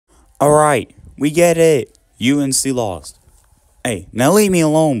All right, we get it. UNC lost. Hey, now leave me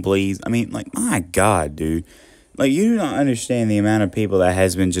alone, please. I mean, like, my God, dude. Like, you do not understand the amount of people that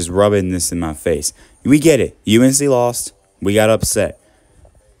has been just rubbing this in my face. We get it. UNC lost. We got upset.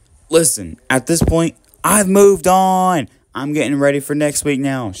 Listen, at this point, I've moved on. I'm getting ready for next week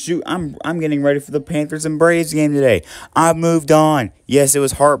now. Shoot, I'm getting ready for the Panthers and Braves game today. I've moved on. Yes, it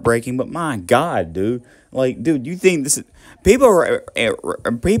was heartbreaking, but my God, dude. Like, dude, you think this is... People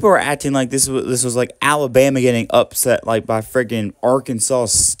are acting like this was like Alabama getting upset like by freaking Arkansas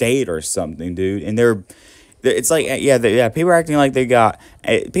State or something, dude. And it's like people are acting like people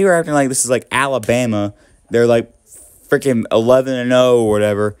are acting like this is like Alabama. They're like freaking 11-0 or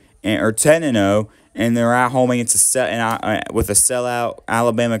whatever, or 10-0, and they're at home against with a sellout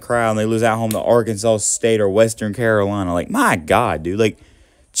Alabama crowd, and they lose at home to Arkansas State or Western Carolina. Like, my God, dude, like,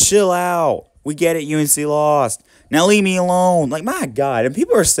 chill out. We get it. UNC lost. Now leave me alone. Like, my God. And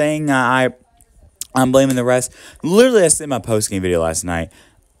people are saying I'm blaming the refs. Literally, I said in my post-game video last night,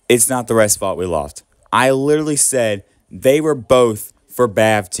 it's not the refs' fault we lost. I literally said they were both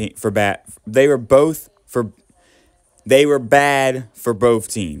they were bad for both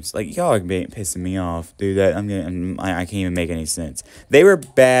teams. Like, y'all are pissing me off, dude. I can't even make any sense. They were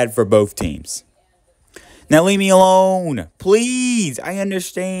bad for both teams. Now leave me alone, please. I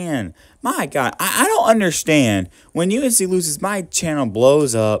understand. My God, I don't understand. When UNC loses, my channel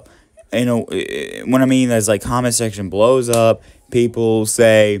blows up. You know, what I mean is, like, comment section blows up. People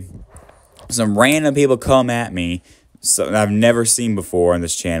say, some random people come at me, so that I've never seen before on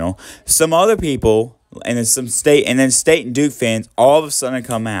this channel. Some other people, and then State and Duke fans all of a sudden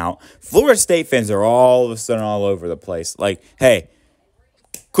come out. Florida State fans are all of a sudden all over the place. Like, hey,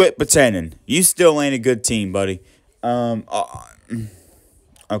 quit pretending. You still ain't a good team, buddy.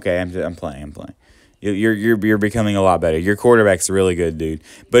 Okay, I'm playing. You're becoming a lot better. Your quarterback's really good, dude.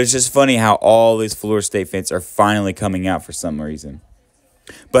 But it's just funny how all these Florida State fans are finally coming out for some reason.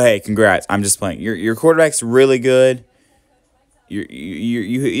 But hey, congrats. I'm just playing. Your quarterback's really good.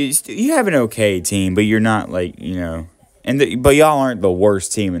 You have an okay team, but you're not, like, you know, but y'all aren't the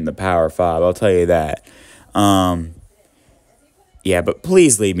worst team in the Power 5. I'll tell you that. Yeah, but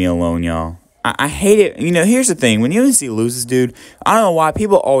please leave me alone, y'all. I hate it. You know, here's the thing. When UNC loses, dude, I don't know why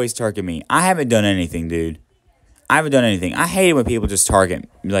people always target me. I haven't done anything, dude. I haven't done anything. I hate it when people just target,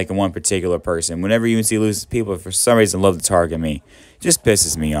 like, one particular person. Whenever UNC loses, people, for some reason, love to target me. It just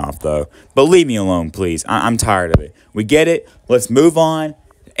pisses me off, though. But leave me alone, please. I'm tired of it. We get it. Let's move on.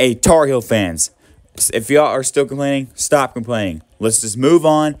 Hey, Tar Heel fans, if y'all are still complaining, stop complaining. Let's just move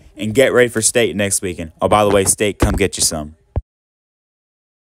on and get ready for State next weekend. Oh, by the way, State, come get you some.